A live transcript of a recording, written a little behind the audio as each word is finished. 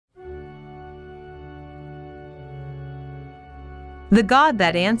The God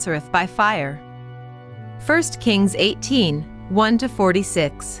that answereth by fire. 1 Kings 18,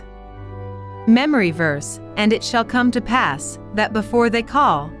 1-46. Memory verse, and it shall come to pass, that before they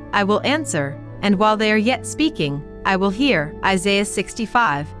call, I will answer, and while they are yet speaking, I will hear. Isaiah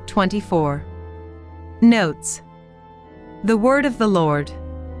 65, 24. Notes. The word of the Lord.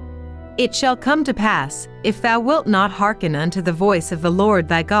 It shall come to pass, if thou wilt not hearken unto the voice of the Lord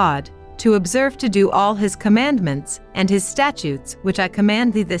thy God, to observe to do all his commandments, and his statutes which I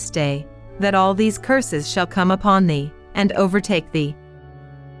command thee this day, that all these curses shall come upon thee, and overtake thee.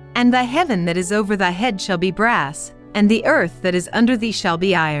 And thy heaven that is over thy head shall be brass, and the earth that is under thee shall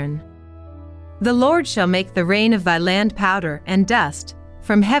be iron. The Lord shall make the rain of thy land powder and dust,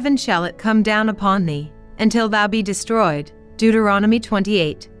 from heaven shall it come down upon thee, until thou be destroyed. Deuteronomy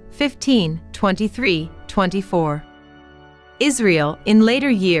 28, 15, 23, 24. Israel, in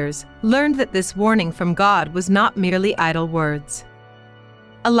later years, learned that this warning from God was not merely idle words.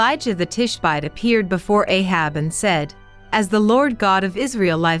 Elijah the Tishbite appeared before Ahab and said, As the Lord God of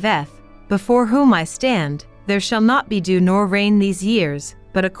Israel liveth, before whom I stand, there shall not be dew nor rain these years,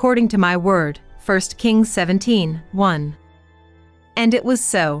 but according to my word. 1 Kings 17, 1. And it was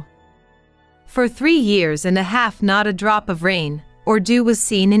so. For 3 years and a half not a drop of rain or dew was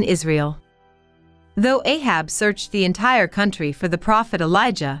seen in Israel. Though Ahab searched the entire country for the prophet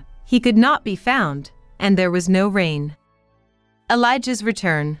Elijah, he could not be found, and there was no rain. Elijah's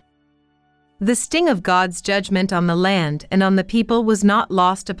return. The sting of God's judgment on the land and on the people was not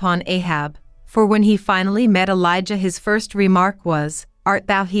lost upon Ahab, for when he finally met Elijah his first remark was, Art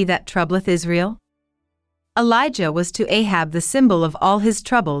thou he that troubleth Israel? Elijah was to Ahab the symbol of all his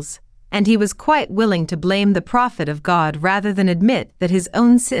troubles, and he was quite willing to blame the prophet of God rather than admit that his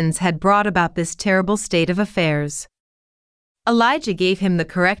own sins had brought about this terrible state of affairs. Elijah gave him the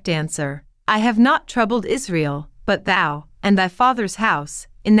correct answer, I have not troubled Israel, but thou, and thy father's house,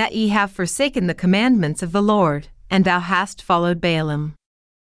 in that ye have forsaken the commandments of the Lord, and thou hast followed Baalim.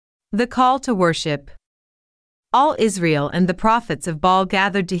 The call to worship. All Israel and the prophets of Baal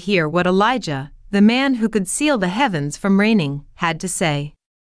gathered to hear what Elijah, the man who could seal the heavens from raining, had to say.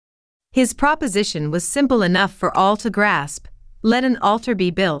 His proposition was simple enough for all to grasp. Let an altar be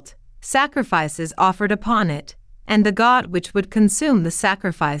built, sacrifices offered upon it, and the God which would consume the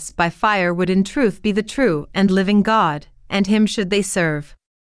sacrifice by fire would in truth be the true and living God, and him should they serve.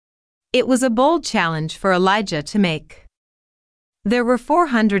 It was a bold challenge for Elijah to make. There were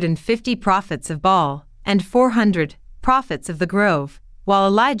 450 prophets of Baal, and 400 prophets of the grove, while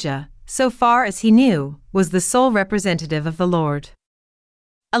Elijah, so far as he knew, was the sole representative of the Lord.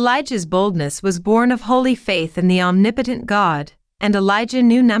 Elijah's boldness was born of holy faith in the omnipotent God, and Elijah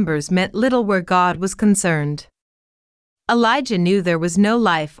knew numbers meant little where God was concerned. Elijah knew there was no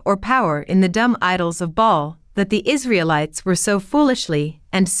life or power in the dumb idols of Baal that the Israelites were so foolishly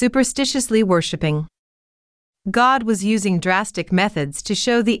and superstitiously worshipping. God was using drastic methods to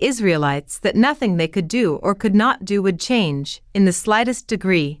show the Israelites that nothing they could do or could not do would change, in the slightest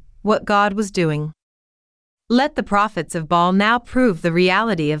degree, what God was doing. Let the prophets of Baal now prove the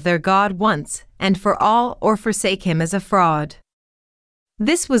reality of their God once and for all, or forsake him as a fraud.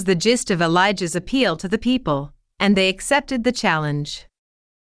 This was the gist of Elijah's appeal to the people, and they accepted the challenge.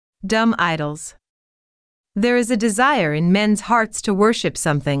 Dumb idols. There is a desire in men's hearts to worship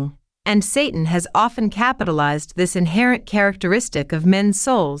something, and Satan has often capitalized this inherent characteristic of men's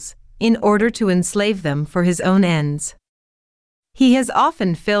souls in order to enslave them for his own ends. He has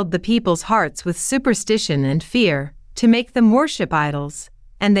often filled the people's hearts with superstition and fear to make them worship idols,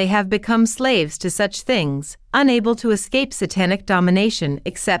 and they have become slaves to such things, unable to escape satanic domination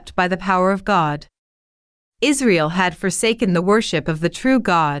except by the power of God. Israel had forsaken the worship of the true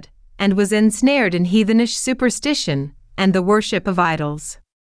God, and was ensnared in heathenish superstition and the worship of idols.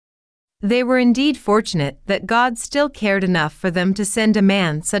 They were indeed fortunate that God still cared enough for them to send a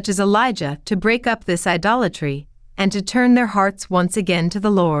man such as Elijah to break up this idolatry, and to turn their hearts once again to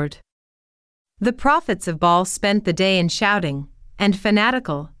the Lord. The prophets of Baal spent the day in shouting, and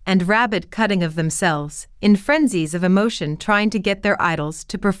fanatical and rabid cutting of themselves, in frenzies of emotion trying to get their idols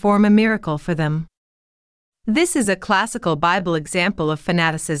to perform a miracle for them. This is a classical Bible example of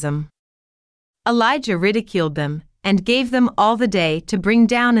fanaticism. Elijah ridiculed them, and gave them all the day to bring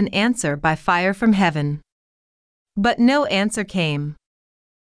down an answer by fire from heaven. But no answer came.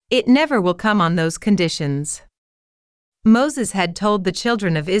 It never will come on those conditions. Moses had told the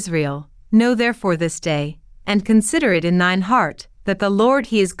children of Israel, Know therefore this day, and consider it in thine heart, that the Lord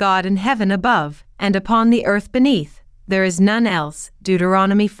he is God in heaven above, and upon the earth beneath, there is none else.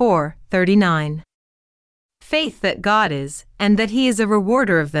 Deuteronomy 4:39. Faith that God is, and that he is a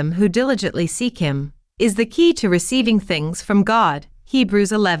rewarder of them who diligently seek him, is the key to receiving things from God.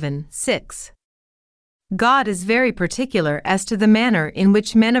 Hebrews 11:6. God is very particular as to the manner in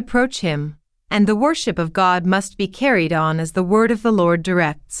which men approach Him, and the worship of God must be carried on as the word of the Lord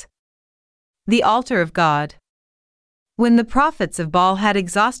directs. The altar of God. When the prophets of Baal had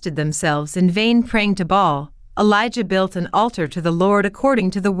exhausted themselves in vain praying to Baal, Elijah built an altar to the Lord according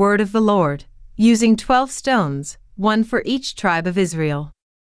to the word of the Lord, using 12 stones, one for each tribe of Israel.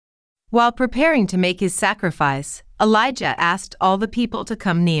 While preparing to make his sacrifice, Elijah asked all the people to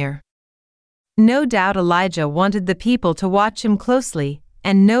come near. No doubt Elijah wanted the people to watch him closely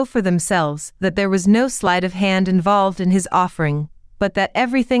and know for themselves that there was no sleight of hand involved in his offering, but that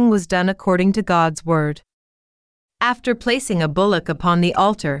everything was done according to God's word. After placing a bullock upon the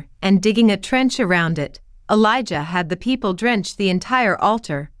altar and digging a trench around it, Elijah had the people drench the entire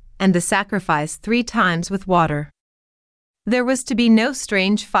altar and the sacrifice 3 times with water. There was to be no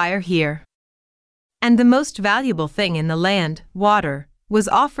strange fire here. And the most valuable thing in the land, water, was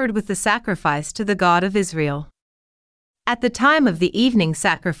offered with the sacrifice to the God of Israel. At the time of the evening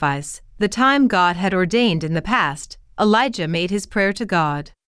sacrifice, the time God had ordained in the past, Elijah made his prayer to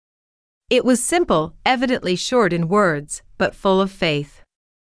God. It was simple, evidently short in words, but full of faith.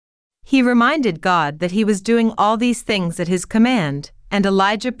 He reminded God that he was doing all these things at his command, and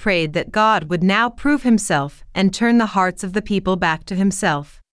Elijah prayed that God would now prove himself and turn the hearts of the people back to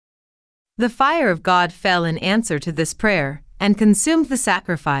himself. The fire of God fell in answer to this prayer, and consumed the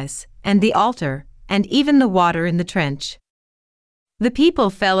sacrifice, and the altar, and even the water in the trench. The people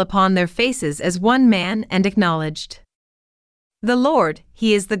fell upon their faces as one man and acknowledged, "The Lord,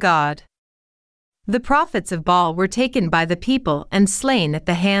 He is the God." The prophets of Baal were taken by the people and slain at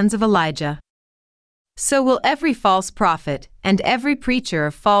the hands of Elijah. So will every false prophet and every preacher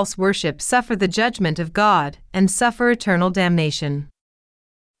of false worship suffer the judgment of God and suffer eternal damnation.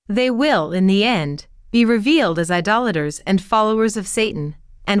 They will, in the end, be revealed as idolaters and followers of Satan,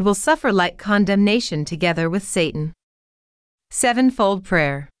 and will suffer like condemnation together with Satan. Sevenfold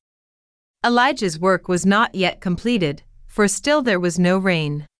prayer. Elijah's work was not yet completed, for still there was no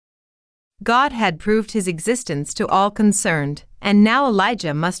rain. God had proved his existence to all concerned, and now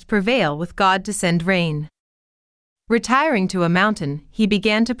Elijah must prevail with God to send rain. Retiring to a mountain, he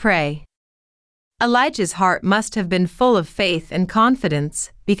began to pray. Elijah's heart must have been full of faith and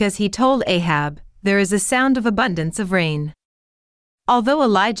confidence, because he told Ahab, "There is a sound of abundance of rain." Although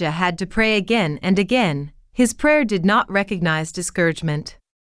Elijah had to pray again and again, his prayer did not recognize discouragement.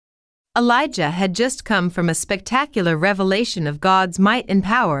 Elijah had just come from a spectacular revelation of God's might and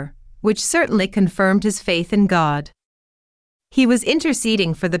power, which certainly confirmed his faith in God. He was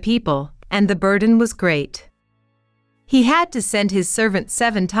interceding for the people, and the burden was great. He had to send his servant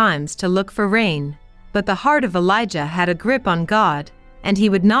 7 times to look for rain, but the heart of Elijah had a grip on God, and he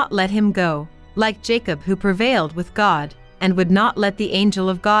would not let him go, like Jacob who prevailed with God, and would not let the angel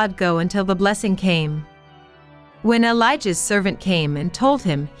of God go until the blessing came. When Elijah's servant came and told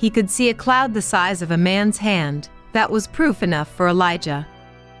him he could see a cloud the size of a man's hand, that was proof enough for Elijah.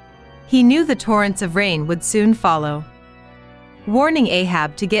 He knew the torrents of rain would soon follow. Warning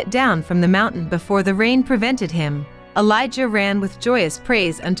Ahab to get down from the mountain before the rain prevented him, Elijah ran with joyous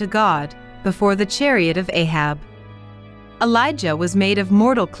praise unto God, before the chariot of Ahab. Elijah was made of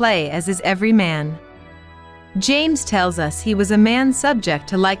mortal clay as is every man. James tells us he was a man subject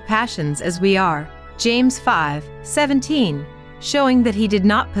to like passions as we are, James 5:17, showing that he did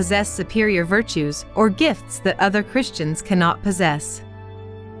not possess superior virtues or gifts that other Christians cannot possess.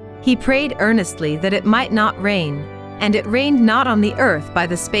 He prayed earnestly that it might not rain, and it rained not on the earth by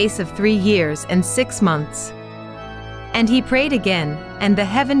the space of 3 years and 6 months. And he prayed again, and the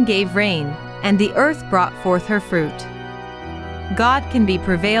heaven gave rain, and the earth brought forth her fruit. God can be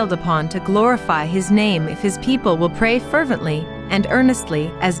prevailed upon to glorify His name if His people will pray fervently and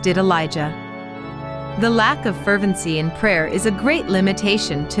earnestly as did Elijah. The lack of fervency in prayer is a great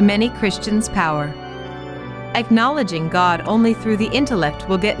limitation to many Christians' power. Acknowledging God only through the intellect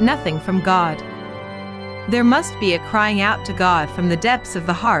will get nothing from God. There must be a crying out to God from the depths of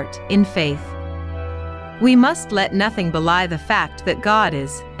the heart, in faith. We must let nothing belie the fact that God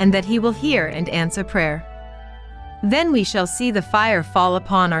is, and that He will hear and answer prayer. Then we shall see the fire fall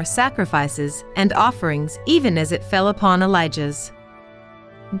upon our sacrifices and offerings even as it fell upon Elijah's.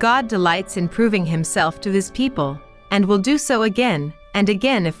 God delights in proving Himself to His people, and will do so again and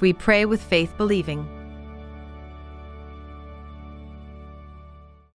again if we pray with faith believing.